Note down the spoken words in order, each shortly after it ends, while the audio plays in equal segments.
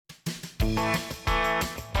And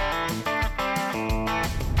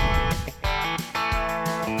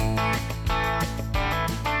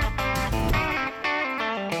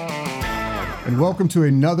welcome to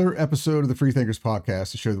another episode of the Freethinkers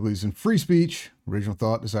Podcast, the show that believes in free speech, original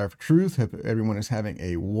thought, desire for truth. Hope everyone is having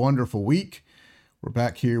a wonderful week. We're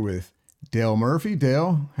back here with Dale Murphy.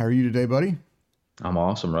 Dale, how are you today, buddy? I'm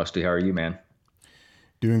awesome, Rusty. How are you, man?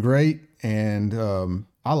 Doing great. And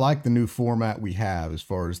I like the new format we have as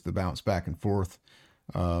far as the bounce back and forth.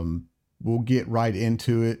 We'll get right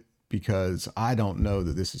into it because I don't know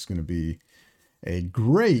that this is going to be a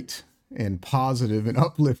great and positive and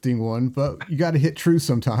uplifting one, but you got to hit truth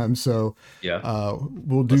sometimes. So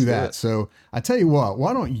we'll do that. So I tell you what,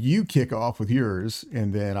 why don't you kick off with yours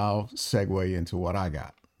and then I'll segue into what I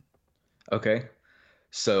got. Okay.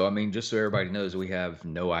 So, just so everybody knows, we have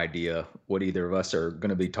no idea what either of us are going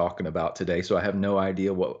to be talking about today. So I have no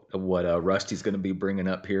idea what Rusty's going to be bringing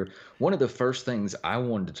up here. One of the first things I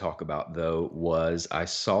wanted to talk about, though, was I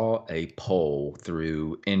saw a poll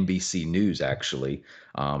through NBC News, actually.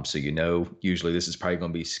 So, usually this is probably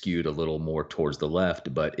going to be skewed a little more towards the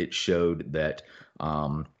left, but it showed that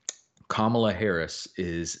Kamala Harris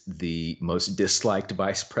is the most disliked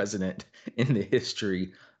vice president in the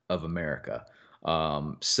history of America.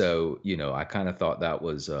 I kind of thought that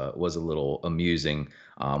was a little amusing,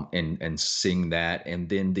 and seeing that. And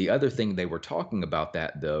then the other thing they were talking about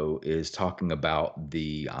that, though, is talking about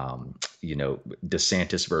the,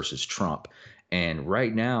 DeSantis versus Trump. And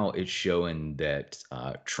right now it's showing that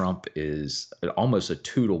Trump is almost a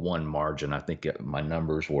 2-to-1 margin. I think my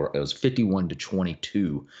numbers it was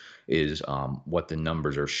 51-22 is what the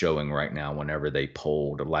numbers are showing right now whenever they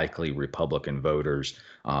polled likely Republican voters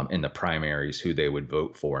in the primaries who they would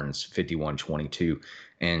vote for, and it's 51-22.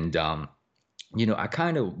 And I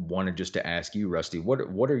kind of wanted just to ask you, Rusty,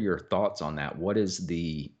 what are your thoughts on that? What is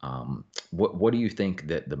the what do you think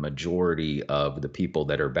that the majority of the people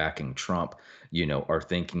that are backing Trump, are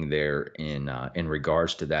thinking there in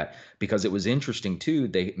regards to that? Because it was interesting too.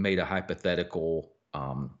 They made a hypothetical,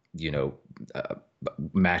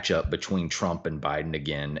 matchup between Trump and Biden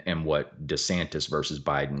again, and what DeSantis versus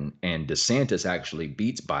Biden, and DeSantis actually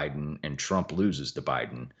beats Biden and Trump loses to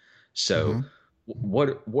Biden. So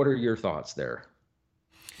what are your thoughts there?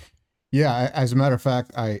 Yeah, as a matter of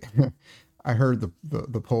fact, I I heard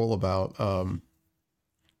the poll about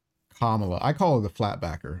Kamala. I call her the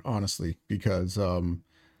flatbacker, honestly, because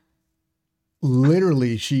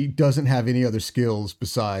literally she doesn't have any other skills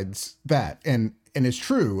besides that. And it's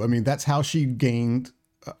true. That's how she gained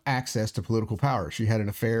access to political power. She had an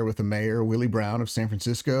affair with the mayor, Willie Brown of San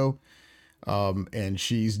Francisco. And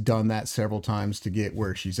she's done that several times to get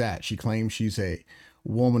where she's at. She claims she's a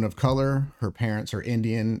woman of color. Her parents are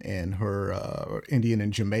Indian, and her Indian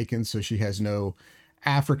and Jamaican. So she has no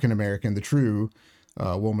African-American, the true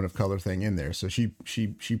woman of color thing in there. So she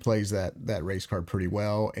plays that race card pretty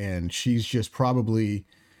well. And she's just probably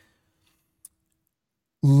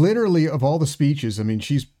literally, of all the speeches,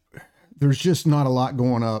 there's just not a lot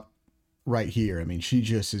going up right here. She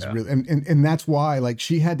just is really, and that's why, like,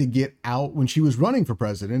 she had to get out when she was running for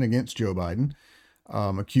president against Joe Biden,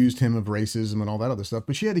 accused him of racism and all that other stuff.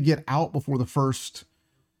 But she had to get out before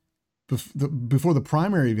before the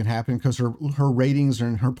primary even happened, because her ratings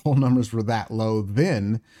and her poll numbers were that low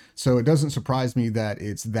then. So it doesn't surprise me that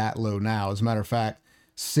it's that low now. As a matter of fact,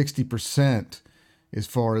 60%. As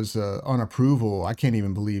far as on approval, I can't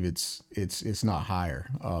even believe it's not higher.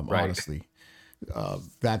 Right. Honestly,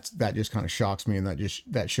 that just kind of shocks me, and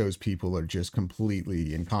that shows people are just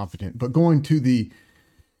completely incompetent. But going to the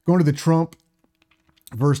Trump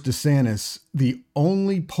versus DeSantis, the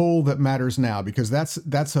only poll that matters now, because that's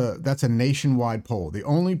a nationwide poll. The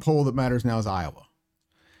only poll that matters now is Iowa,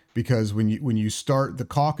 because when you start the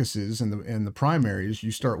caucuses and the primaries,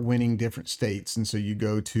 you start winning different states, and so you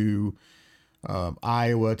go to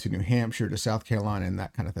Iowa to New Hampshire to South Carolina and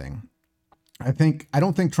that kind of thing. I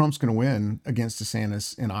don't think Trump's going to win against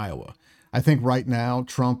DeSantis in Iowa. I think right now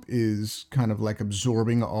Trump is kind of like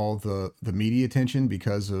absorbing all the media attention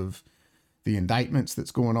because of the indictments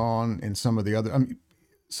that's going on and some of the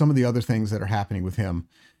other things that are happening with him.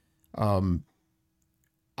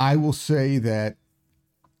 I will say that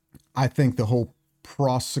I think the whole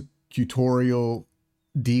prosecutorial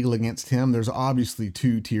deal against him, there's obviously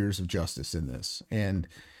two tiers of justice in this. And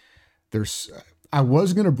I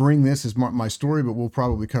was going to bring this as my story, but we'll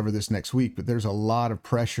probably cover this next week. But there's a lot of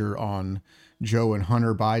pressure on Joe and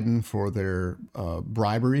Hunter Biden for their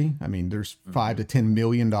bribery. There's $5 to $10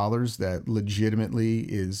 million that legitimately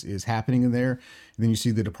is happening in there. And then you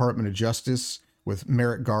see the Department of Justice with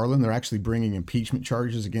Merrick Garland. They're actually bringing impeachment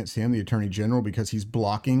charges against him, the Attorney General, because he's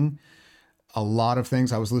blocking a lot of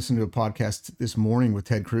things. I was listening to a podcast this morning with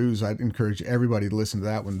Ted Cruz. I'd encourage everybody to listen to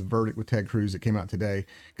that one, The Verdict with Ted Cruz, that came out today,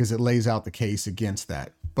 because it lays out the case against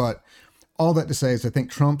that. But all that to say is I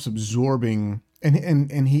think Trump's absorbing,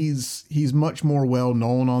 and he's much more well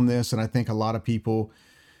known on this. And I think a lot of people,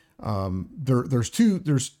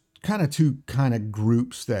 there's kind of two kind of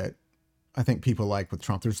groups that I think people like with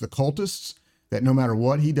Trump. There's the cultists that no matter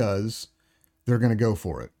what he does, they're going to go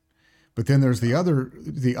for it. But then there's the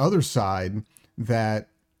other side that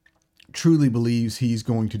truly believes he's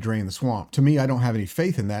going to drain the swamp. To me, I don't have any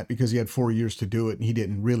faith in that, because he had 4 years to do it and he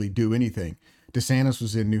didn't really do anything. DeSantis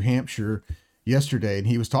was in New Hampshire yesterday and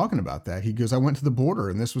he was talking about that. He goes, I went to the border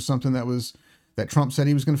and this was something that Trump said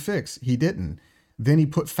he was going to fix. He didn't. Then he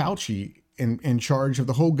put Fauci in charge of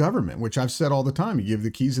the whole government, which I've said all the time. You give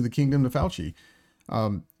the keys of the kingdom to Fauci.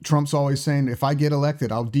 Trump's always saying, if I get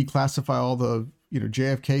elected, I'll declassify all the,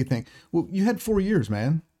 JFK thing. Well, you had 4 years,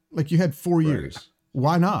 man. Like, you had 4 years. Right.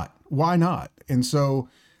 Why not? Why not? And so,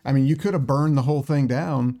 I mean, you could have burned the whole thing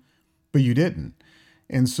down, but you didn't.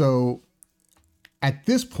 And so at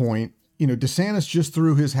this point, DeSantis just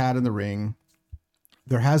threw his hat in the ring.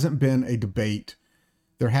 There hasn't been a debate.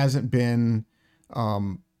 There hasn't been,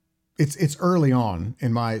 it's early on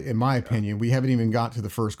in my opinion. We haven't even got to the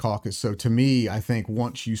first caucus. So to me, I think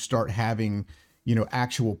once you start having,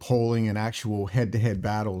 actual polling and actual head-to-head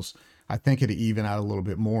battles, I think it'll even out a little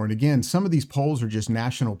bit more. And again, some of these polls are just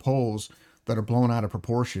national polls that are blown out of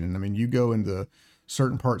proportion. And I mean, you go into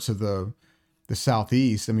certain parts of the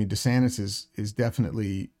Southeast. I mean, DeSantis is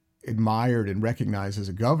definitely admired and recognized as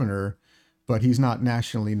a governor, but he's not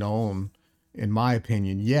nationally known, in my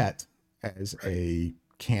opinion, yet as a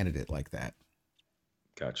candidate like that.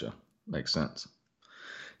 Gotcha. Makes sense.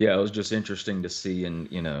 Yeah, it was just interesting to see. And,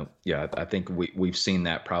 I think we've seen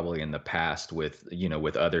that probably in the past with,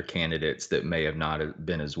 with other candidates that may have not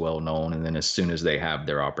been as well known. And then as soon as they have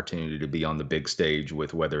their opportunity to be on the big stage,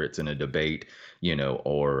 with whether it's in a debate,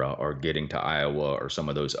 or getting to Iowa or some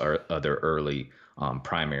of those other early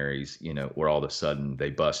primaries, where all of a sudden they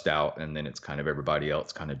bust out, and then it's kind of everybody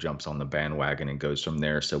else kind of jumps on the bandwagon and goes from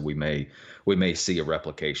there. So we may see a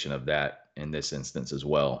replication of that in this instance as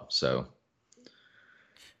well. So.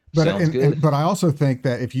 But I also think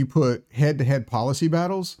that if you put head-to-head policy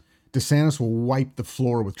battles, DeSantis will wipe the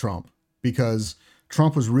floor with Trump, because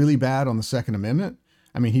Trump was really bad on the Second Amendment.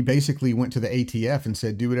 I mean, he basically went to the ATF and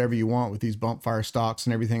said, do whatever you want with these bump fire stocks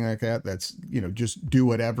and everything like that. That's, just do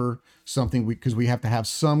whatever, because we have to have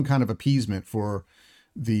some kind of appeasement for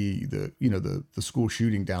the school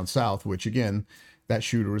shooting down south, which again, that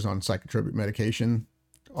shooter was on psychotropic medication.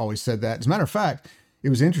 Always said that. As a matter of fact, it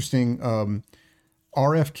was interesting.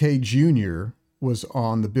 RFK Jr. was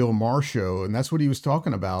on the Bill Maher show, and that's what he was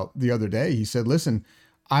talking about the other day. He said, listen,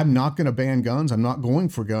 I'm not going to ban guns. I'm not going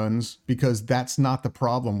for guns, because that's not the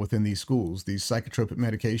problem within these schools. These psychotropic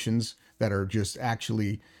medications that are just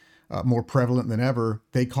actually more prevalent than ever,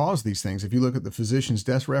 they cause these things. If you look at the physician's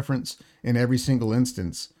death reference, in every single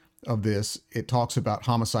instance of this, it talks about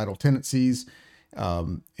homicidal tendencies,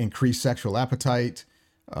 increased sexual appetite,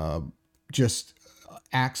 just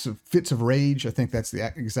acts of fits of rage. I think that's the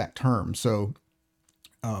exact term. So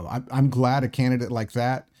I'm glad a candidate like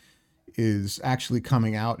that is actually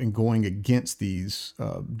coming out and going against these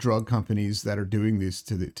drug companies that are doing this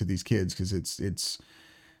to these kids, because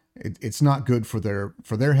it's not good for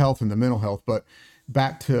their health and the mental health. But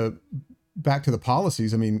back to the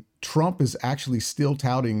policies. I mean, Trump is actually still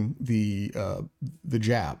touting the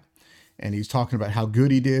jab, and he's talking about how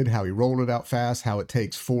good he did, how he rolled it out fast, how it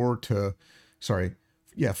takes 4 to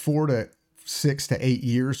 6 to 8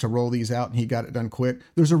 years to roll these out, and he got it done quick.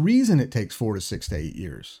 There's a reason it takes 4 to 6 to 8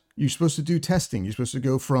 years. You're supposed to do testing. You're supposed to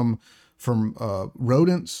go from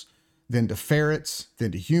rodents, then to ferrets,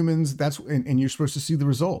 then to humans. And you're supposed to see the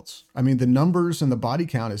results. I mean, the numbers and the body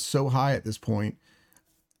count is so high at this point.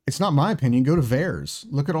 It's not my opinion. Go to VAERS.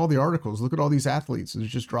 Look at all the articles. Look at all these athletes. They're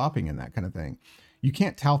just dropping in that kind of thing. You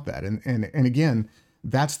can't tout that. And again,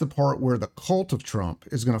 that's the part where the cult of Trump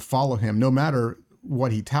is going to follow him, no matter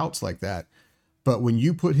what he touts like that. But when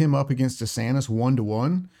you put him up against DeSantis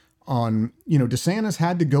 1-to-1 on, DeSantis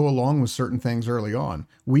had to go along with certain things early on.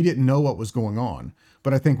 We didn't know what was going on.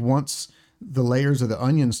 But I think once the layers of the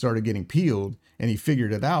onion started getting peeled and he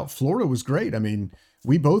figured it out, Florida was great. I mean,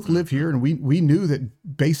 we both live here, and we knew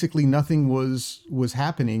that basically nothing was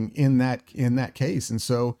happening in that case. And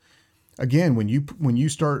so again, when you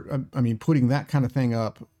start, putting that kind of thing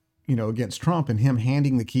up, against Trump, and him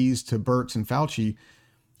handing the keys to Birx and Fauci,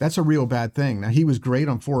 that's a real bad thing. Now, he was great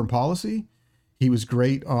on foreign policy. He was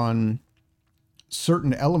great on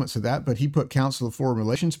certain elements of that, but he put Council of Foreign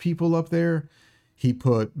Relations people up there. He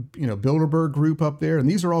put, Bilderberg Group up there, and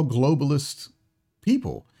these are all globalist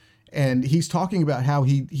people. And he's talking about how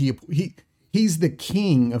he's the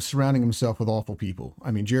king of surrounding himself with awful people.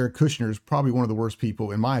 I mean, Jared Kushner is probably one of the worst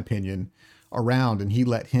people, in my opinion, around, and he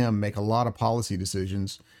let him make a lot of policy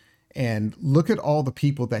decisions. And look at all the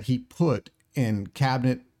people that he put in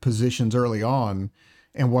cabinet positions early on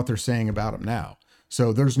and what they're saying about him now.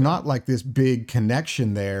 So there's not like this big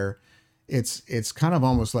connection there. It's kind of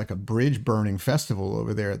almost like a bridge burning festival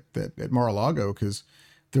over there at Mar-a-Lago, because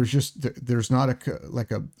there's not a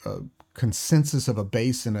consensus of a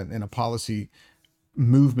base and a policy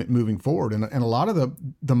movement moving forward. And a lot of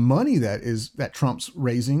the money that Trump's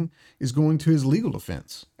raising is going to his legal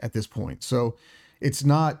defense at this point. So it's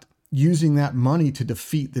not using that money to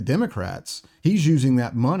defeat the Democrats. He's using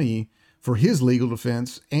that money for his legal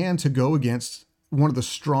defense and to go against one of the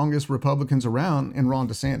strongest Republicans around in Ron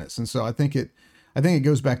DeSantis. And so I think it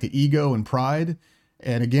goes back to ego and pride.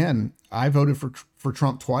 And again, I voted for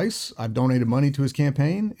Trump twice. I've donated money to his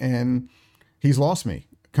campaign, and he's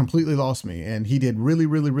completely lost me. And he did really,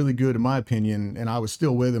 really, really good, in my opinion. And I was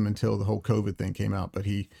still with him until the whole COVID thing came out, but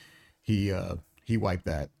he wiped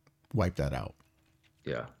that out.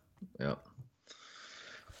 Yeah. Yeah.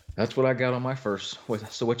 That's what I got on my first.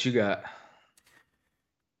 So what you got?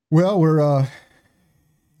 Well,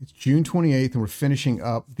 it's June 28th, and we're finishing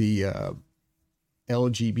up the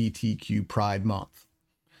LGBTQ Pride Month.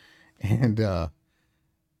 And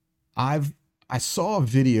I saw a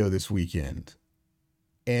video this weekend,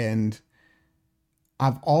 and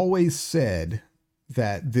I've always said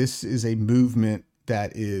that this is a movement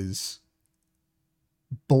that is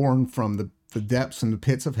born from the depths and the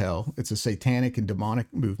pits of hell. It's a satanic and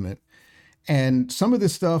demonic movement. And some of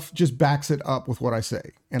this stuff just backs it up with what I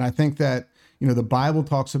say. And I think that, the Bible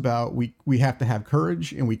talks about we have to have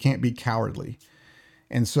courage and we can't be cowardly.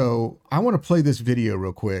 And so I want to play this video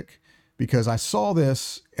real quick because I saw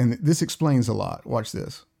this and this explains a lot. Watch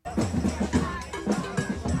this.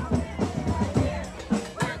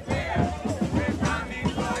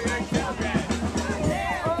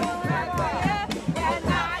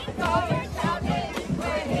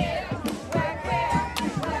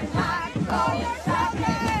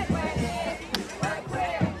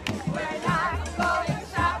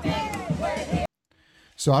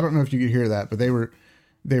 So I don't know if you could hear that, but they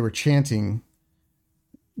were chanting,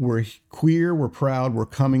 "We're queer, we're proud, we're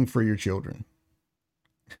coming for your children."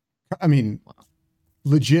 I mean,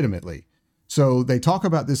 legitimately. So they talk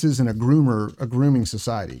about this isn't a grooming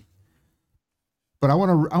society. But I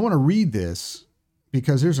want to read this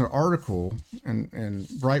because there's an article in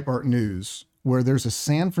Breitbart News where there's a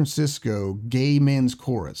San Francisco gay men's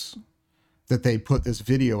chorus that they put this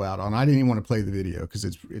video out on. I didn't even want to play the video because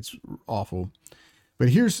it's awful. But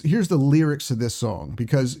here's the lyrics of this song,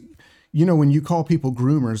 because, when you call people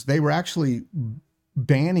groomers, they were actually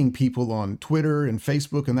banning people on Twitter and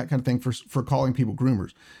Facebook and that kind of thing for calling people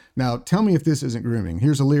groomers. Now, tell me if this isn't grooming.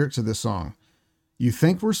 Here's the lyrics of this song. "You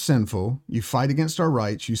think we're sinful. You fight against our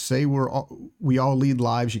rights. You say we all lead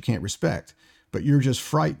lives you can't respect. But you're just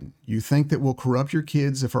frightened. You think that we'll corrupt your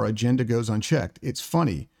kids if our agenda goes unchecked. It's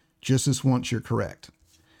funny. Just this once you're correct.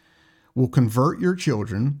 We'll convert your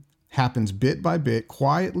children. Happens bit by bit,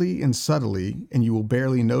 quietly and subtly, and you will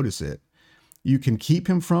barely notice it. You can keep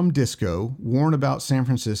him from disco, warn about San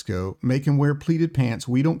Francisco, make him wear pleated pants,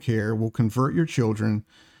 we don't care. We'll convert your children,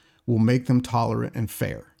 we'll make them tolerant and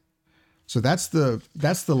fair." So that's the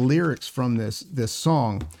lyrics from this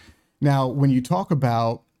song. Now, when you talk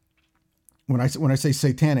about, when I say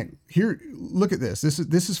satanic, here, look at this.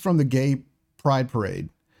 This is from the Gay Pride Parade.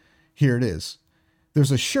 Here it is.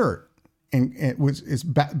 There's a shirt. And it's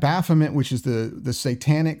Baphomet, which is the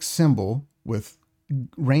satanic symbol with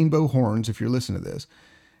rainbow horns, if you're listening to this.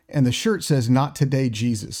 And the shirt says, "Not today,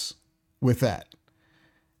 Jesus," with that.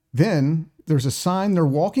 Then there's a sign they're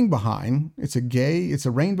walking behind. It's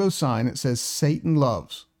a rainbow sign. It says, "Satan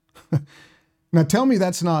loves." Now tell me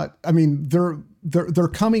that's not, I mean, they're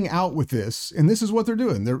coming out with this, and this is what they're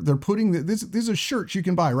doing. They're putting these are shirts you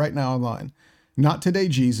can buy right now online. "Not today,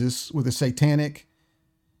 Jesus," with a satanic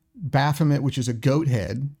Baphomet, which is a goat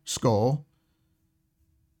head skull.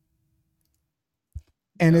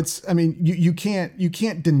 And it's, I mean, you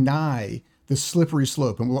can't deny the slippery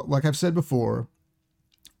slope. And like I've said before,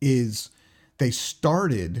 is they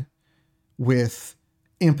started with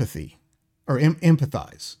empathy or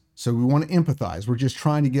empathize. So we want to empathize. We're just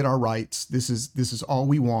trying to get our rights. This is all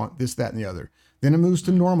we want, this, that, and the other. Then it moves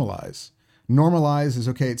to normalize. Normalize is,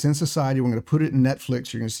 okay, it's in society. We're going to put it in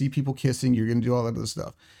Netflix. You're going to see people kissing. You're going to do all that other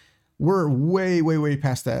stuff. We're way, way, way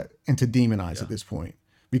past that, and to demonize at this point.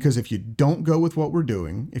 Because if you don't go with what we're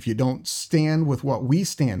doing, if you don't stand with what we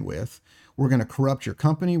stand with, we're going to corrupt your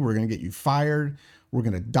company. We're going to get you fired. We're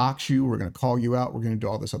going to dox you. We're going to call you out. We're going to do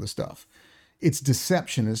all this other stuff. It's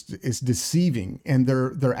deception. It's deceiving. And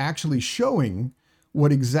they're actually showing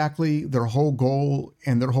what exactly their whole goal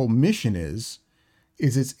and their whole mission is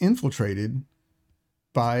it's infiltrated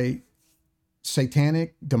by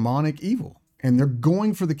satanic, demonic evil. And they're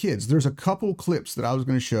going for the kids. There's a couple clips that I was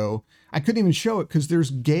going to show. I couldn't even show it because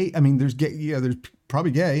there's gay. I mean, there's gay. Yeah, there's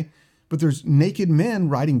probably gay, but there's naked men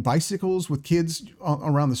riding bicycles with kids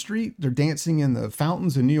around the street. They're dancing in the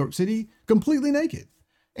fountains in New York City, completely naked.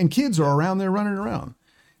 And kids are around there running around.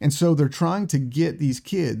 And so they're trying to get these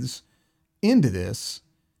kids into this.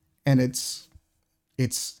 And it's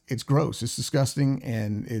gross. It's disgusting.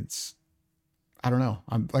 And I don't know.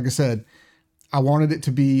 Like I said, I wanted it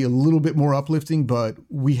to be a little bit more uplifting, but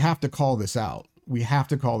we have to call this out. We have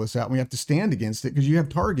to call this out. We have to stand against it because you have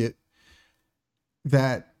Target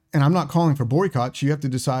that, and I'm not calling for boycotts. You have to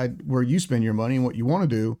decide where you spend your money and what you want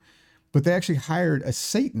to do. But they actually hired a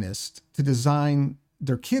Satanist to design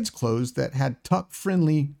their kids' clothes that had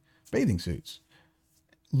tuck-friendly bathing suits.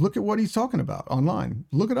 Look at what he's talking about online.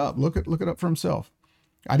 Look it up. Look it up for himself.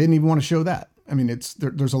 I didn't even want to show that. I mean,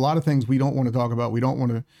 there's a lot of things we don't want to talk about. We don't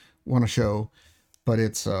want to show, but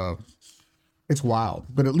it's wild.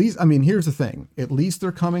 But at least, I mean, here's the thing. At least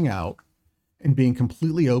they're coming out and being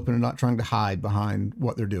completely open and not trying to hide behind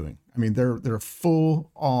what they're doing. I mean, they're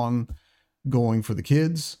full on going for the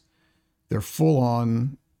kids. They're full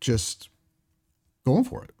on just going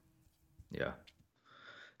for it. Yeah.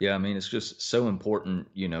 Yeah, I mean, it's just so important,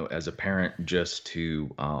 as a parent, just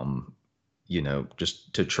to,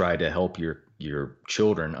 just to try to help your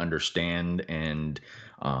children understand and,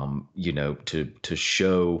 to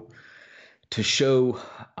show,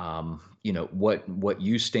 what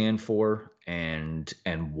you stand for and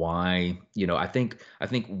why, I think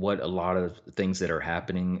what a lot of things that are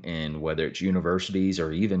happening in whether it's universities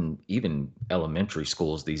or even elementary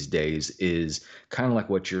schools these days is kind of like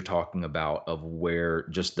what you're talking about of where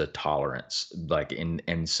just the tolerance, like, and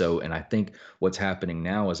I think what's happening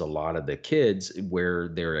now is a lot of the kids where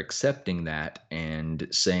they're accepting that and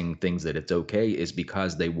saying things that it's okay is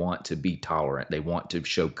because they want to be tolerant. They want to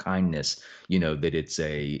show kindness, that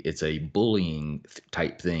it's a bullying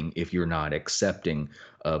type thing if you're not accepting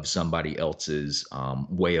of somebody else's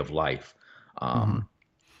way of life. Mm-hmm.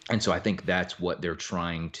 And so I think that's what they're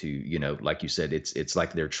trying to, like you said, it's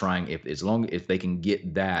like they're trying, if they can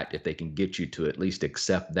get that, if they can get you to at least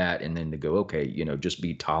accept that, and then to go, okay, just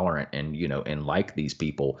be tolerant and, and like these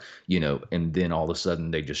people, and then all of a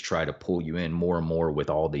sudden they just try to pull you in more and more with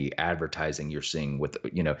all the advertising you're seeing with,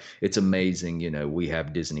 it's amazing. We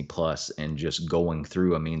have Disney Plus and just going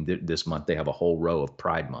through, I mean, this month they have a whole row of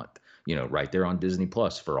Pride Month, right there on Disney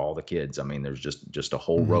Plus for all the kids. I mean, there's just a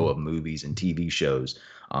whole row Mm-hmm. of movies and TV shows.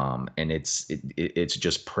 And it's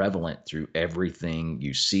just prevalent through everything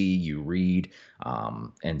you see, you read.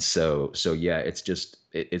 And so yeah, it's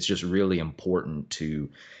just really important to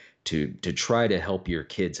try to help your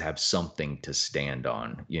kids have something to stand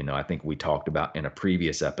on. I think we talked about in a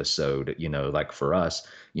previous episode, like for us,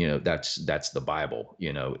 that's the Bible.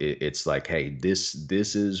 It's like, hey, this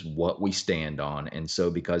is what we stand on. And so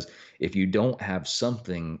because if you don't have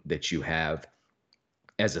something that you have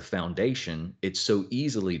as a foundation, it's so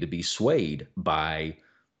easily to be swayed by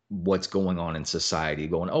what's going on in society,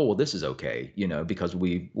 going, oh well, this is okay, because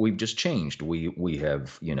we've just changed. We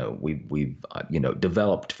have, we've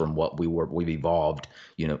developed from what we were. We've evolved,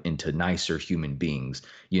 into nicer human beings,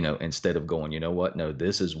 instead of going, what, no,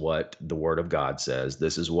 this is what the Word of God says,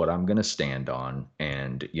 this is what I'm going to stand on,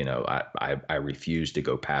 and I refuse to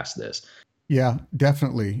go past this. Yeah,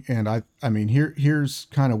 definitely. And I mean, here's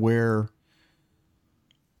kind of where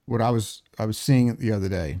what I was seeing the other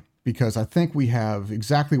day, because I think we have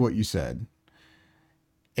exactly what you said.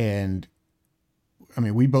 And I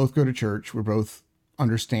mean, we both go to church. We both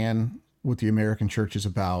understand what the American church is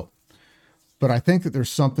about. But I think that there's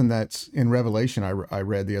something that's in Revelation I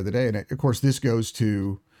read the other day. And of course, this goes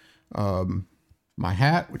to my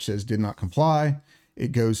hat, which says did not comply.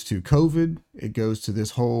 It goes to COVID. It goes to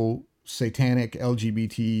this whole satanic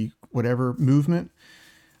LGBT whatever movement.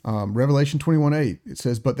 Revelation 21:8, it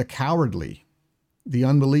says, but the cowardly, the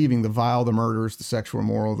unbelieving, the vile, the murderers, the sexual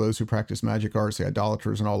immoral, those who practice magic arts, the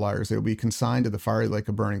idolaters, and all liars, they will be consigned to the fiery lake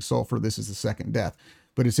of burning sulfur. This is the second death.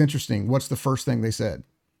 But it's interesting. What's the first thing they said?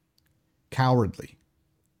 Cowardly.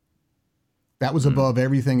 That was Mm, above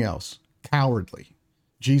everything else. Cowardly.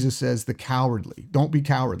 Jesus says the cowardly. Don't be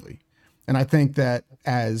cowardly. And I think that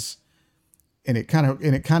and it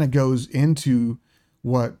kind of goes into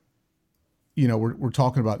what we're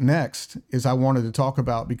talking about next is I wanted to talk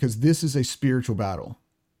about, because this is a spiritual battle.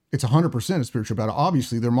 It's 100% a spiritual battle.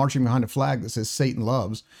 Obviously, they're marching behind a flag that says Satan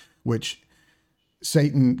loves, which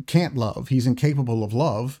Satan can't love. He's incapable of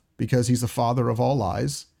love because he's the father of all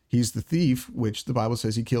lies. He's the thief, which the Bible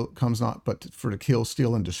says comes not but for to kill,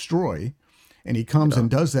 steal, and destroy. And he comes and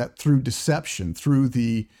does that through deception, through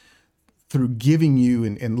giving you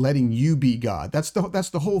and letting you be God. That's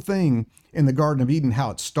the whole thing in the Garden of Eden,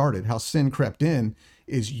 how it started, how sin crept in,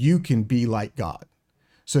 is you can be like God.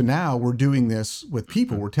 So now we're doing this with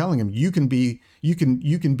people. We're telling them you can be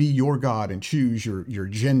your God and choose your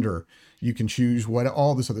gender. You can choose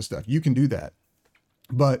all this other stuff. You can do that.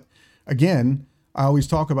 But again, I always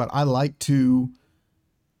talk about, I like to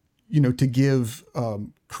give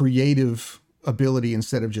creative ability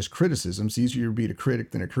instead of just criticism. It's easier to be a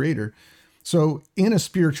critic than a creator. So in a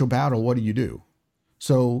spiritual battle, what do you do?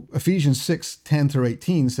 So Ephesians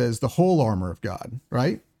 6:10-18 says the whole armor of God,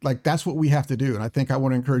 right? Like that's what we have to do. And I think I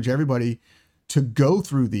want to encourage everybody to go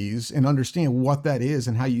through these and understand what that is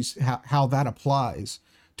and how that applies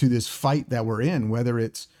to this fight that we're in, whether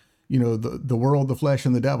it's, the world, the flesh,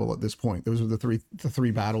 and the devil at this point. Those are the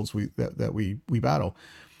three battles that we battle.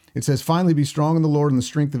 It says, finally, be strong in the Lord and the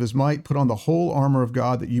strength of his might. Put on the whole armor of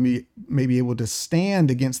God that you may be able to stand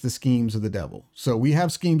against the schemes of the devil. So we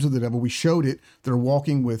have schemes of the devil. We showed it. They're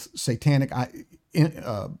walking with satanic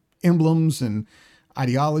emblems and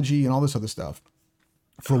ideology and all this other stuff.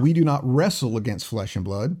 For we do not wrestle against flesh and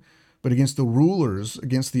blood, but against the rulers,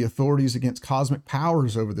 against the authorities, against cosmic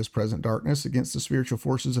powers over this present darkness, against the spiritual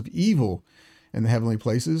forces of evil in the heavenly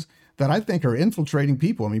places that I think are infiltrating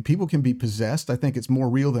people. I mean, people can be possessed. I think it's more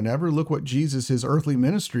real than ever. Look what Jesus, his earthly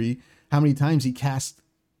ministry, how many times he cast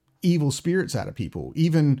evil spirits out of people,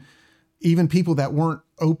 even people that weren't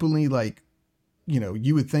openly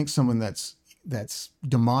you would think someone that's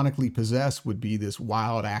demonically possessed would be this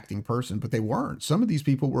wild acting person, but they weren't. Some of these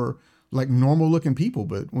people were like normal looking people,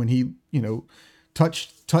 but when he,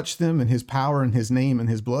 touched them and his power and his name and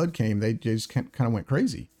his blood came, they just kind of went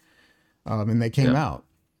crazy. And they came out.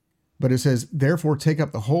 But it says, therefore, take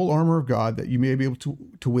up the whole armor of God that you may be able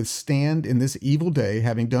to withstand in this evil day,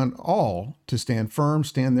 having done all to stand firm.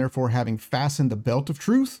 Stand therefore, having fastened the belt of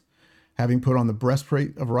truth, having put on the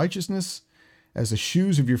breastplate of righteousness, as the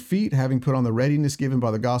shoes of your feet, having put on the readiness given by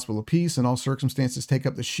the gospel of peace. In all circumstances, take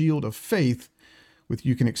up the shield of faith, with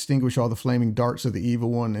you can extinguish all the flaming darts of the evil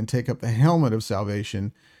one, and take up the helmet of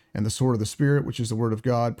salvation and the sword of the Spirit, which is the word of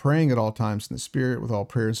God, praying at all times in the Spirit with all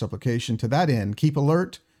prayer and supplication. To that end, keep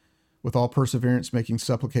alert with all perseverance, making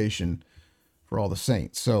supplication for all the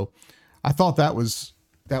saints. So I thought that was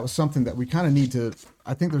something that we kind of need to,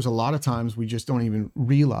 I think there's a lot of times we just don't even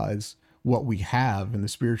realize what we have and the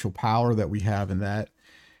spiritual power that we have in that.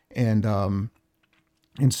 And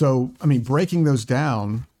so, I mean, breaking those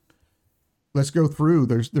down, let's go through.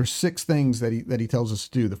 There's 6 things that he tells us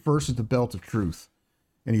to do. The first is the belt of truth.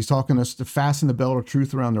 And he's talking us to fasten the belt of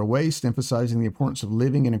truth around their waist, emphasizing the importance of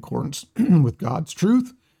living in accordance with God's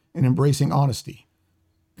truth and embracing honesty.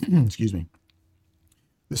 Excuse me.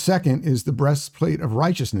 The second is the breastplate of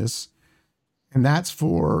righteousness. And that's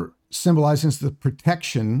for symbolizing the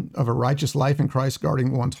protection of a righteous life in Christ,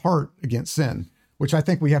 guarding one's heart against sin, which I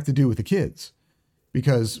think we have to do with the kids,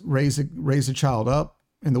 because raise a child up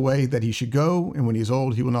in the way that he should go, and when he's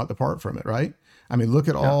old, he will not depart from it, right? I mean, look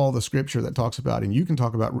at all the scripture that talks about, and you can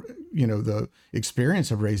talk about, the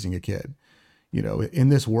experience of raising a kid, in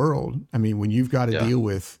this world. I mean, when you've got to deal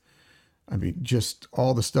with, just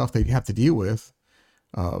all the stuff they have to deal with,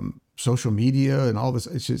 social media and all this,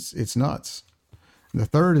 it's nuts. And the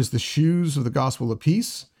third is the shoes of the gospel of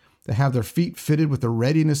peace. They have their feet fitted with the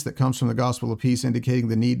readiness that comes from the gospel of peace, indicating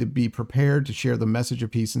the need to be prepared to share the message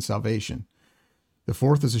of peace and salvation. The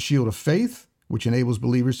fourth is a shield of faith, which enables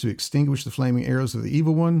believers to extinguish the flaming arrows of the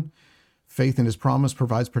evil one. Faith in his promise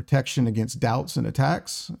provides protection against doubts and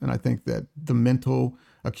attacks. And I think that the mental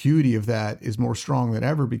acuity of that is more strong than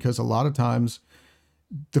ever, because a lot of times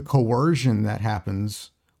the coercion that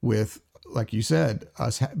happens with, like you said,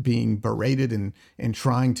 us being berated and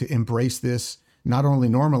trying to embrace this, not only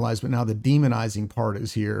normalized, but now the demonizing part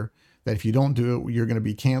is here, that if you don't do it, you're going to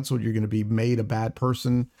be canceled. You're going to be made a bad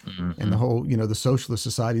person. Mm-hmm. And the whole, the socialist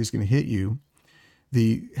society is going to hit you.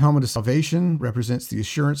 The helmet of salvation represents the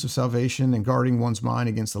assurance of salvation and guarding one's mind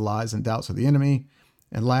against the lies and doubts of the enemy.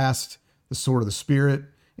 And last, the sword of the Spirit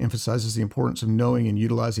emphasizes the importance of knowing and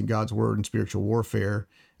utilizing God's word in spiritual warfare.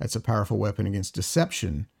 That's a powerful weapon against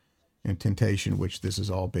deception and temptation, which this is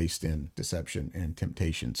all based in deception and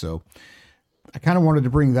temptation. So I kind of wanted to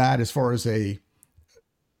bring that as far as a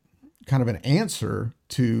kind of an answer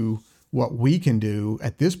to what we can do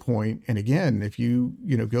at this point. And again, if you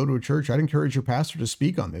go to a church, I'd encourage your pastor to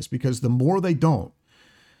speak on this, because the more they don't,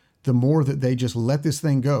 the more that they just let this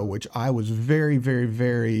thing go, which I was very, very,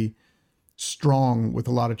 very strong with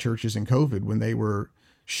a lot of churches in COVID when they were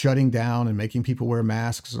shutting down and making people wear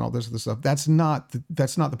masks and all this other stuff. That's not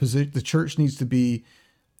the position. The church needs to be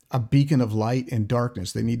a beacon of light in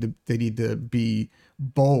darkness. They need to be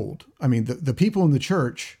bold. I mean, the people in the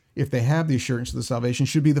church, if they have the assurance of the salvation,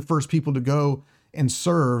 should be the first people to go and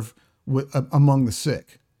serve among the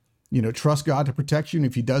sick. Trust God to protect you. And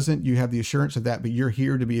if he doesn't, you have the assurance of that, but you're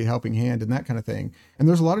here to be a helping hand and that kind of thing. And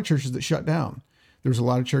there's a lot of churches that shut down. There's a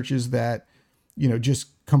lot of churches that, just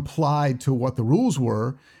complied to what the rules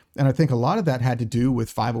were. And I think a lot of that had to do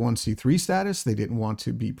with 501c3 status. They didn't want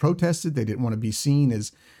to be protested. They didn't want to be seen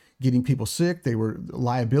as getting people sick. They were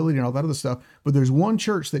liability and all that other stuff. But there's one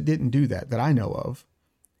church that didn't do that I know of.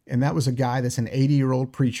 And that was a guy that's an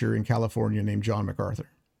 80-year-old preacher in California named John MacArthur.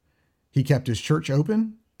 He kept his church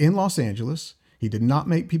open in Los Angeles. He did not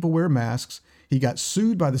make people wear masks. He got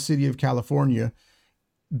sued by the city of California.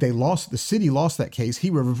 The city lost that case. He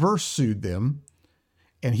reverse sued them,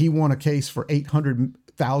 and he won a case for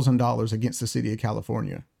 $800,000 against the city of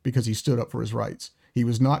California because he stood up for his rights. He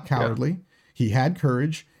was not cowardly. Yeah. He had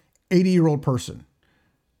courage. 80-year-old person.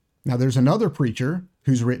 Now there's another preacher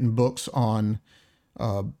who's written books on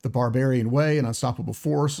the Barbarian Way and Unstoppable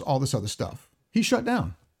Force, all this other stuff. He shut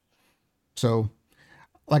down. So,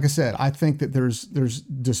 like I said, I think that there's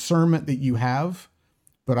discernment that you have,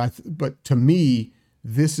 but to me,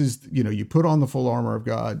 this is, you put on the full armor of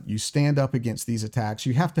God, you stand up against these attacks.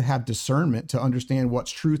 You have to have discernment to understand what's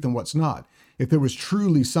truth and what's not. If there was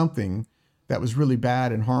truly something that was really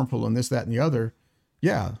bad and harmful and this, that, and the other,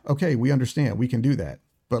 yeah, okay, we understand, we can do that.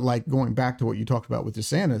 But like going back to what you talked about with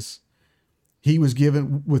DeSantis, he was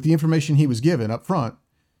given, with the information he was given up front,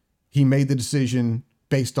 he made the decision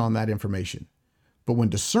based on that information. But when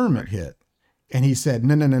discernment hit and he said,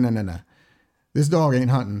 no, this dog ain't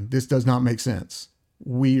hunting, this does not make sense,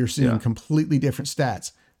 we are seeing completely different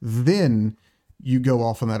stats, then you go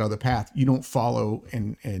off on that other path. You don't follow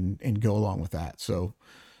and go along with that. So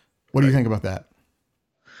what do you think about that?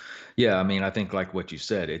 Yeah, I mean, I think like what you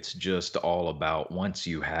said, it's just all about once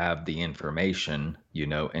you have the information,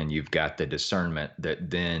 and you've got the discernment, that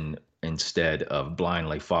then instead of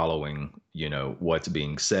blindly following, what's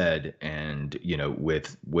being said and,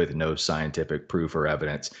 with no scientific proof or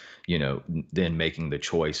evidence, then making the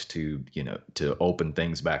choice to, to open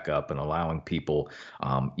things back up and allowing people,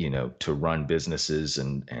 to run businesses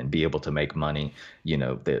and be able to make money,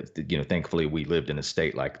 thankfully we lived in a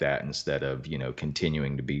state like that instead of,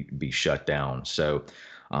 continuing to be shut down. So,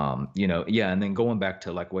 and then going back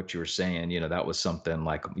to like what you were saying, that was something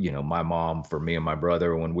like, my mom, for me and my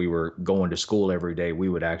brother, when we were going to school every day, we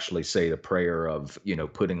would actually say the prayer of,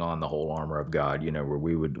 putting on the whole armor of God, where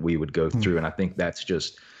we would go through. And I think that's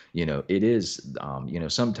just, it is,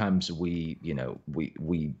 sometimes we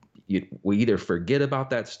either forget about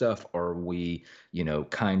that stuff or we,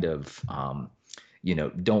 kind of,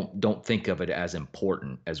 don't think of it as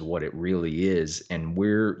important as what it really is. And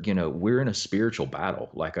we're in a spiritual battle.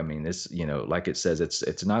 Like, I mean, this, like it says,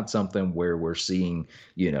 it's not something where we're seeing,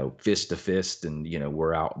 fist to fist and,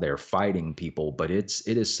 we're out there fighting people, but it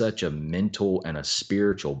is such a mental and a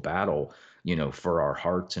spiritual battle, for our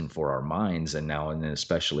hearts and for our minds. And now, and then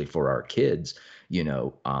especially for our kids,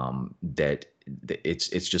 that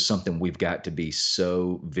it's just something we've got to be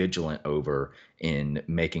so vigilant over in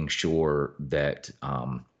making sure that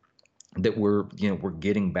that we're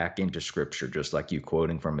getting back into scripture, just like you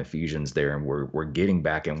quoting from Ephesians there, and we're getting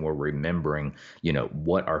back and we're remembering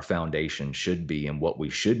what our foundation should be and what we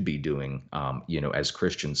should be doing as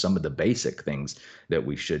Christians, some of the basic things that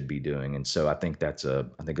we should be doing. And so I think it's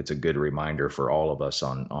a good reminder for all of us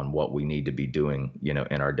on what we need to be doing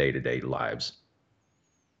in our day-to-day lives.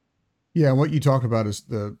 Yeah, what you talk about is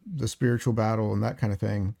the spiritual battle and that kind of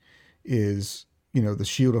thing is, the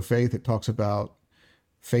shield of faith. It talks about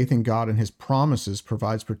faith in God and his promises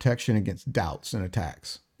provides protection against doubts and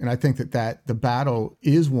attacks. And I think that the battle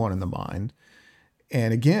is won in the mind.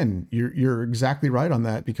 And again, you're exactly right on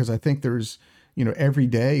that, because I think there's, every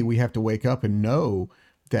day we have to wake up and know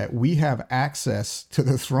that we have access to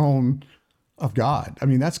the throne of God. I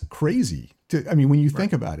mean, that's crazy. When you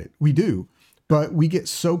think about it, we do. But we get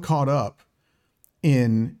so caught up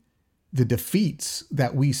in the defeats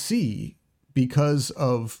that we see because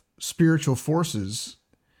of spiritual forces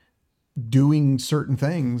doing certain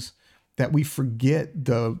things that we forget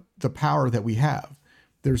the power that we have.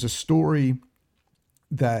 There's a story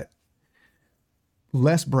that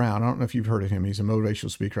Les Brown, I don't know if you've heard of him. He's a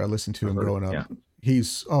motivational speaker. I listened to him growing up.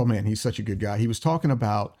 He's, oh man, he's such a good guy. He was talking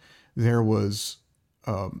about there was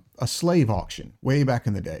a slave auction way back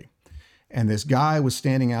in the day, and this guy was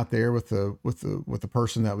standing out there with the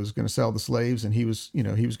person that was going to sell the slaves, and he was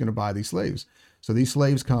going to buy these slaves. So these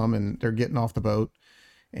slaves come and they're getting off the boat,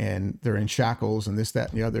 and they're in shackles and this,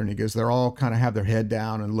 that, and the other. And he goes, they're all kind of have their head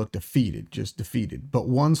down and look defeated, just defeated. But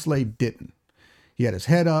one slave didn't. He had his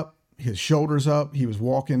head up, his shoulders up. He was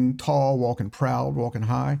walking tall, walking proud, walking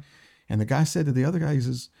high. And the guy said to the other guy,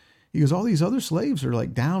 he goes, all these other slaves are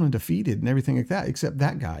like down and defeated and everything like that, except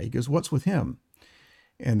that guy. He goes, what's with him?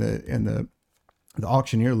 And the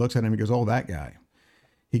auctioneer looks at him. He goes, oh, that guy.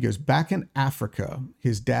 He goes, back in Africa,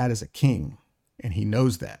 his dad is a king, and he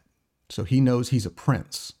knows that. So he knows he's a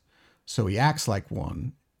prince. So he acts like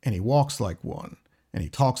one, and he walks like one, and he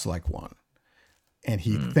talks like one. And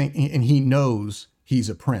he knows he's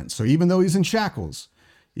a prince. So even though he's in shackles,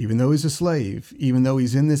 even though he's a slave, even though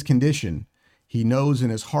he's in this condition, he knows in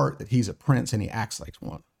his heart that he's a prince, and he acts like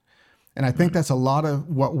one. And I think that's a lot of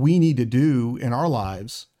what we need to do in our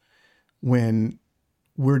lives when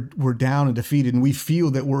we're down and defeated, and we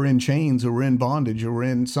feel that we're in chains or we're in bondage or we're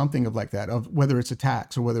in something of like that, of whether it's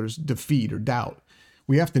attacks or whether it's defeat or doubt.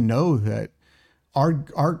 We have to know that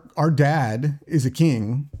our dad is a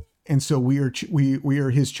king, and so we are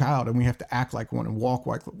his child, and we have to act like one and walk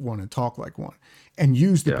like one and talk like one, and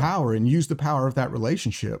use the power of that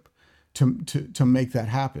relationship to make that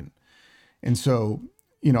happen. And so,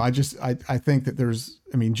 I think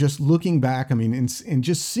that just looking back, and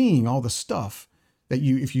just seeing all the stuff that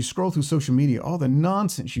if you scroll through social media, all the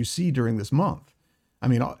nonsense you see during this month.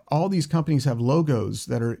 All these companies have logos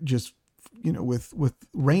that are just, with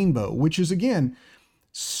rainbow, which is again,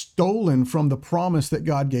 stolen from the promise that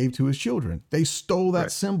God gave to his children. They stole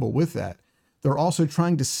that symbol with that. They're also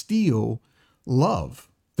trying to steal love.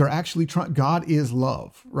 They're actually God is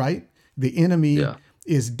love, right? The enemy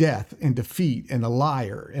is death and defeat and a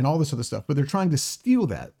liar and all this other stuff, but they're trying to steal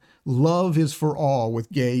that. Love is for all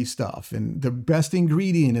with gay stuff, and the best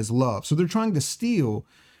ingredient is love. So they're trying to steal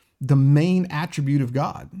the main attribute of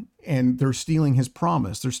God, and they're stealing his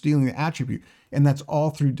promise. They're stealing the attribute, and that's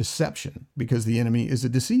all through deception, because the enemy is a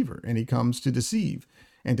deceiver, and he comes to deceive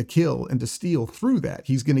and to kill and to steal through that.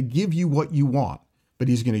 He's going to give you what you want, but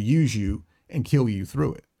he's going to use you and kill you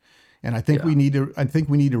through it. And I think we need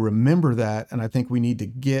to remember that, and I think we need to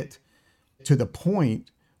get to the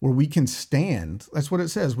point where we can stand. That's what it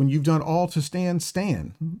says. When you've done all to stand,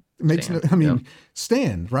 stand.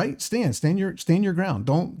 Stand, right? Stand your ground.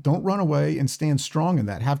 Don't run away, and stand strong in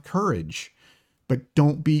that. Have courage, but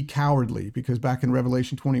don't be cowardly, because back in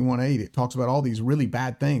Revelation 21:8, it talks about all these really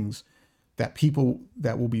bad things that people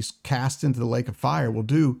that will be cast into the lake of fire will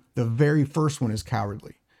do. The very first one is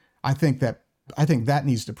cowardly. I think that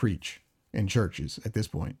needs to preach in churches at this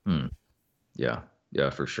point. Yeah,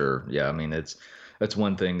 for sure. Yeah, that's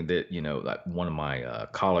one thing that like one of my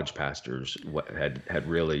college pastors had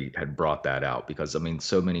really brought that out, because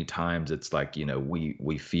so many times it's like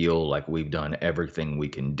we feel like we've done everything we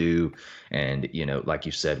can do, and like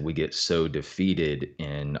you said, we get so defeated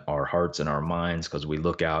in our hearts and our minds because we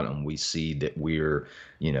look out and we see that we're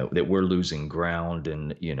losing ground,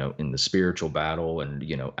 and in the spiritual battle,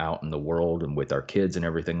 and out in the world and with our kids and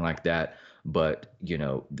everything like that. But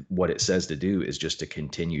what it says to do is just to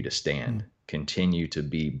continue to stand, continue to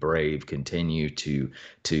be brave, continue to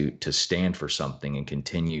stand for something, and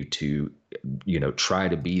continue to try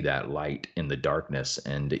to be that light in the darkness.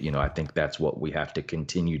 And I think that's what we have to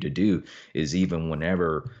continue to do, is even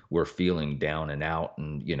whenever we're feeling down and out,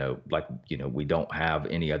 and we don't have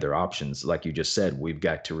any other options, like you just said, we've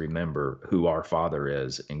got to remember who our Father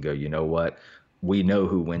is, and go, you know what? We know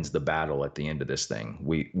who wins the battle at the end of this thing.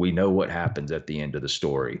 We know what happens at the end of the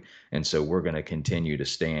story. And so we're going to continue to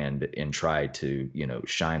stand and try to,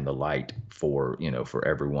 shine the light for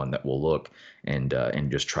everyone that will look, and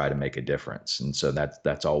just try to make a difference. And so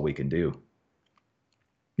that's all we can do.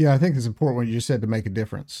 Yeah, I think it's important what you just said, to make a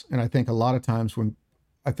difference. And I think a lot of times when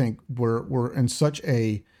I think we're in such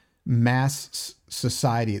a mass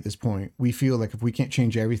society at this point, we feel like if we can't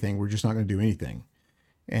change everything, we're just not going to do anything.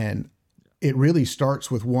 And it really starts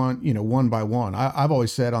with one by one. I've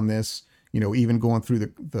always said on this, even going through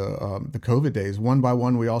the COVID days, one by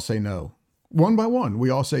one, we all say no. One by one, we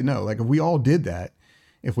all say no. Like if we all did that,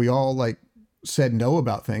 if we all said no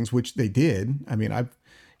about things, which they did.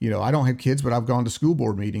 I don't have kids, but I've gone to school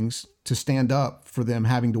board meetings to stand up for them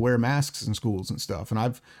having to wear masks in schools and stuff.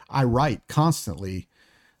 And I write constantly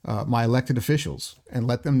my elected officials and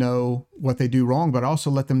let them know what they do wrong, but also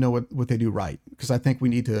let them know what they do right. Because I think we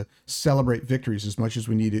need to celebrate victories as much as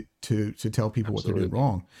we need to tell people what they're doing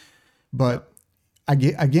wrong. But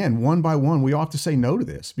Again, one by one, we ought to say no to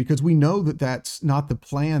this because we know that that's not the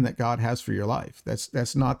plan that God has for your life.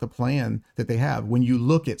 That's not the plan that they have. When you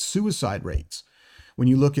look at suicide rates, when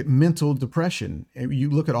you look at mental depression, and you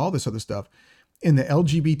look at all this other stuff in the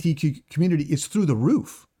LGBTQ community, it's through the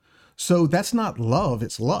roof. So that's not love,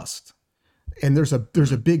 it's lust. And there's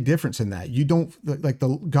a big difference in that. You don't like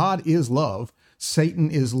the God is love, Satan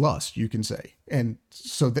is lust, you can say. And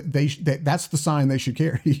so that's the sign they should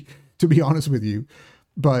carry, to be honest with you.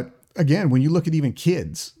 But again, when you look at even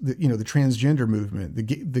kids, the transgender movement,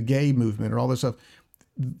 the gay movement, or all this stuff,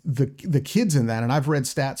 the kids in that, and I've read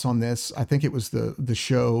stats on this. I think it was the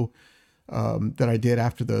show that I did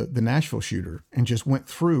after the Nashville shooter, and just went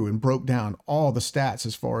through and broke down all the stats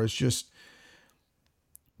as far as just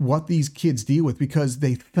what these kids deal with, because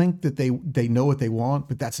they think that they know what they want,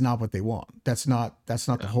 but that's not what they want. That's not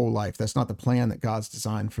the whole life. That's not the plan that God's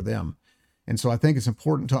designed for them. And so I think it's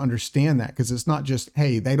important to understand that, because it's not just,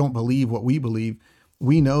 hey, they don't believe what we believe.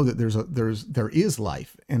 We know that there is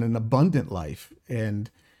life, and an abundant life, and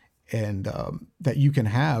that you can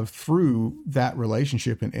have through that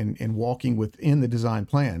relationship and walking within the design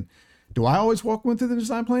plan. Do I always walk within the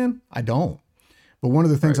design plan? I don't. But one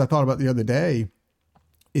of the things I thought about the other day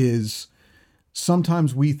is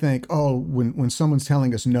sometimes we think, oh, when someone's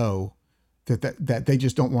telling us no, that they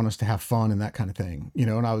just don't want us to have fun and that kind of thing,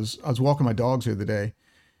 And I was walking my dogs the other day,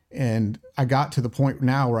 and I got to the point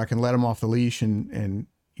now where I can let them off the leash, and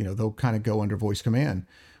they'll kind of go under voice command.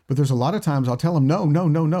 But there's a lot of times I'll tell them, no, no,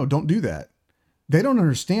 no, no, don't do that. They don't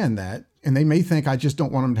understand that, and they may think I just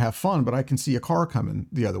don't want them to have fun, but I can see a car coming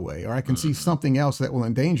the other way, or I can see something else that will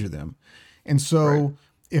endanger them. And so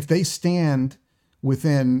if they stand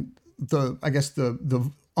within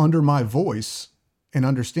the under my voice and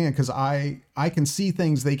understand, because I can see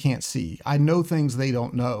things they can't see. I know things they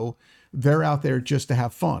don't know. They're out there just to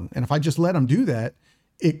have fun. And if I just let them do that,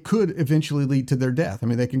 it could eventually lead to their death. I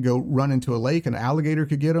mean, they can go run into a lake, an alligator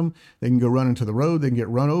could get them. They can go run into the road. They can get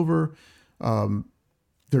run over.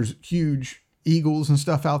 There's huge eagles and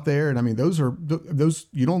stuff out there. And I mean, those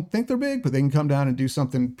you don't think they're big, but they can come down and do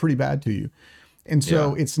something pretty bad to you. And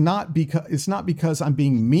so it's not because I'm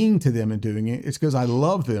being mean to them and doing it. It's because I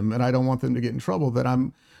love them and I don't want them to get in trouble, that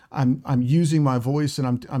I'm using my voice,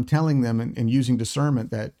 and I'm telling them and using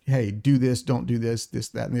discernment that, hey, do this, don't do this,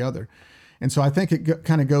 that, and the other. And so I think it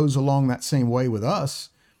kind of goes along that same way with us,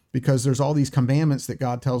 because there's all these commandments that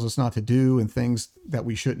God tells us not to do and things that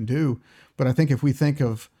we shouldn't do. But I think if we think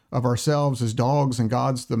of ourselves as dogs and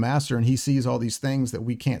God's the master and he sees all these things that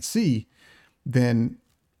we can't see, then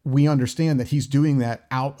we understand that he's doing that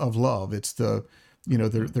out of love. It's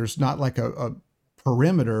there's not like a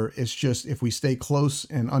perimeter. It's just, if we stay close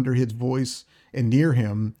and under his voice and near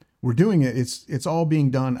him, we're doing it. It's all being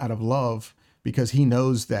done out of love, because he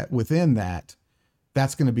knows that within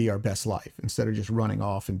that's going to be our best life, instead of just running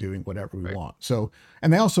off and doing whatever we want. So,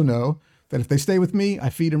 and they also know that if they stay with me, I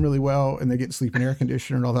feed them really well, and they get to sleep in air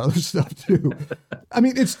conditioner and all that other stuff too. I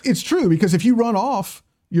mean, it's true, because if you run off,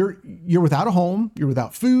 you're without a home, you're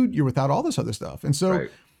without food, you're without all this other stuff. And so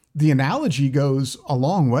the analogy goes a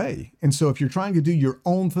long way. And so if you're trying to do your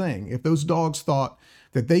own thing, if those dogs thought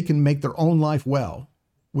that they can make their own life well,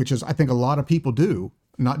 which is, I think a lot of people do,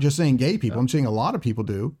 not just saying gay people, I'm saying a lot of people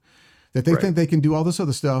do, that they think they can do all this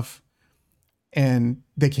other stuff, and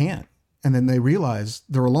they can't. And then they realize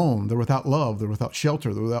they're alone, they're without love, they're without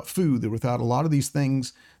shelter, they're without food, they're without a lot of these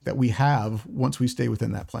things that we have once we stay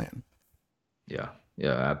within that plan. Yeah.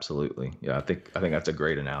 Yeah, absolutely. Yeah, I think that's a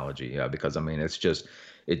great analogy. Yeah, because I mean,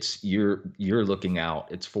 it's you're looking out.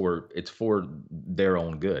 It's for their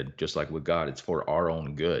own good, just like with God. It's for our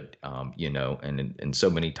own good. And so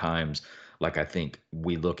many times, like, I think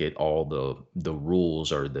we look at all the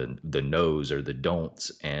rules, or the no's or the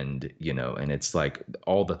don'ts, and and it's like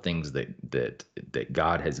all the things that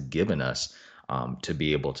God has given us to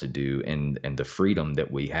be able to do, and the freedom that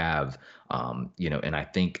we have. And I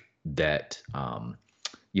think that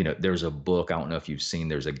there's a book, I don't know if you've seen,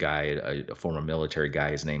 there's a guy, a former military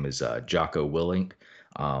guy, his name is Jocko Willink.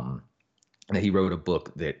 And he wrote a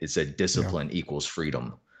book that it said discipline equals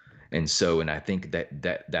freedom. And I think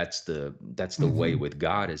that's the way with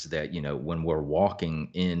God, is that, when we're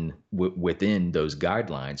walking within those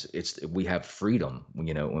guidelines, we have freedom, when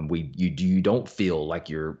you don't feel like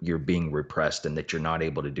you're being repressed, and that you're not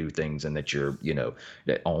able to do things, and that you're,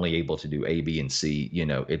 that only able to do A, B, and C.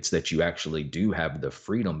 It's that you actually do have the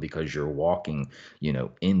freedom, because you're walking,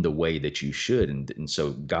 in the way that you should. And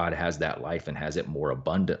so God has that life, and has it more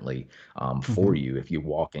abundantly for you, if you're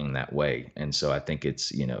walking that way. And so I think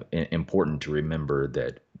it's, important to remember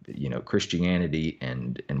that Christianity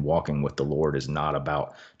and walking with the Lord is not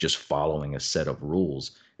about just following a set of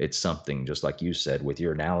rules. It's something, just like you said with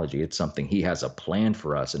your analogy, it's something he has a plan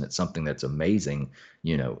for us, and it's something that's amazing,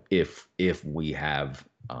 if we have,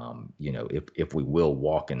 if we will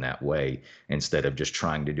walk in that way, instead of just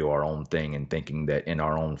trying to do our own thing and thinking that in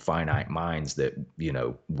our own finite minds that,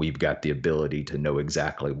 we've got the ability to know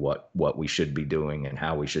exactly what we should be doing and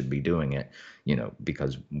how we should be doing it,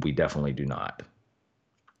 because we definitely do not.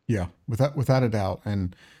 Yeah, without a doubt.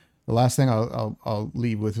 And the last thing I'll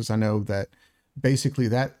leave with is, I know that basically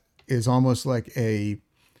that is almost like it's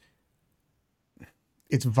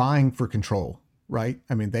vying for control, right?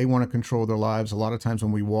 I mean, they want to control their lives. A lot of times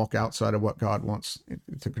when we walk outside of what God wants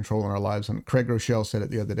to control in our lives, and Craig Rochelle said it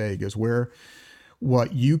the other day, he goes,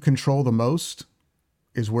 what you control the most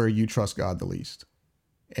is where you trust God the least.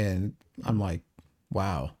 And I'm like,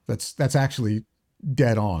 wow, that's actually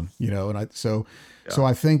dead on, so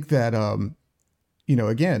I think that,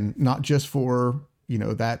 again, not just for,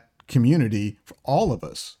 that community, for all of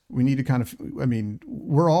us, we need to kind of, I mean,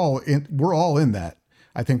 we're all in that.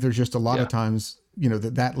 I think there's just a lot of times,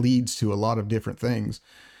 that leads to a lot of different things,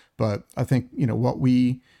 but I think, what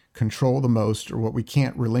we control the most, or what we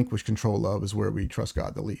can't relinquish control of, is where we trust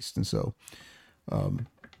God the least. And so,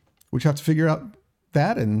 we just have to figure out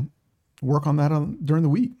that and work on that during the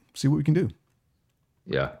week, see what we can do.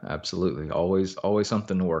 Yeah, absolutely. Always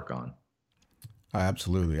something to work on.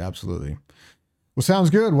 Absolutely. Well, sounds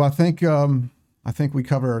good. Well, I think we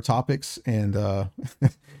covered our topics, and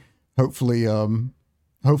hopefully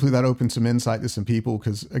that opens some insight to some people.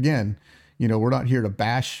 Because again, we're not here to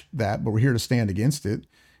bash that, but we're here to stand against it,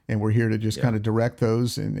 and we're here to just kind of direct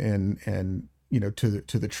those and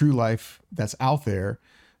to the true life that's out there.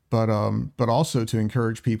 But also to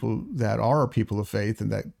encourage people that are people of faith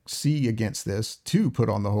and that see against this, to put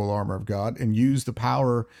on the whole armor of God and use the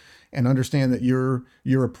power, and understand that you're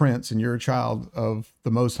a prince and you're a child of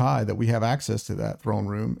the Most High, that we have access to that throne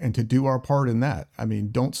room, and to do our part in that. I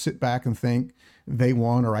mean, don't sit back and think they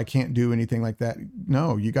won, or I can't do anything like that.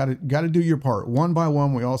 No, you got to do your part. One by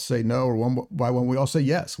one, we all say no, or one by one, we all say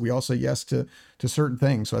yes. We all say yes to certain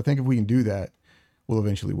things. So I think if we can do that, we'll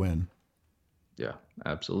eventually win. Yeah,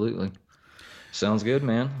 absolutely. Sounds good,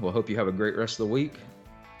 man. Well, hope you have a great rest of the week.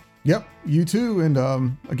 Yep, you too.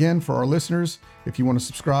 And again, for our listeners, if you want to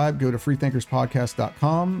subscribe, go to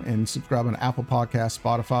freethinkerspodcast.com and subscribe on Apple Podcasts,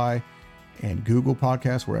 Spotify, and Google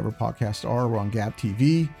Podcasts, wherever podcasts are. We're on Gab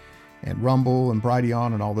TV and Rumble and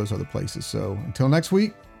Brighteon and all those other places. So until next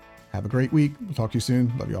week, have a great week. We'll talk to you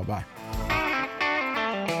soon. Love you all. Bye.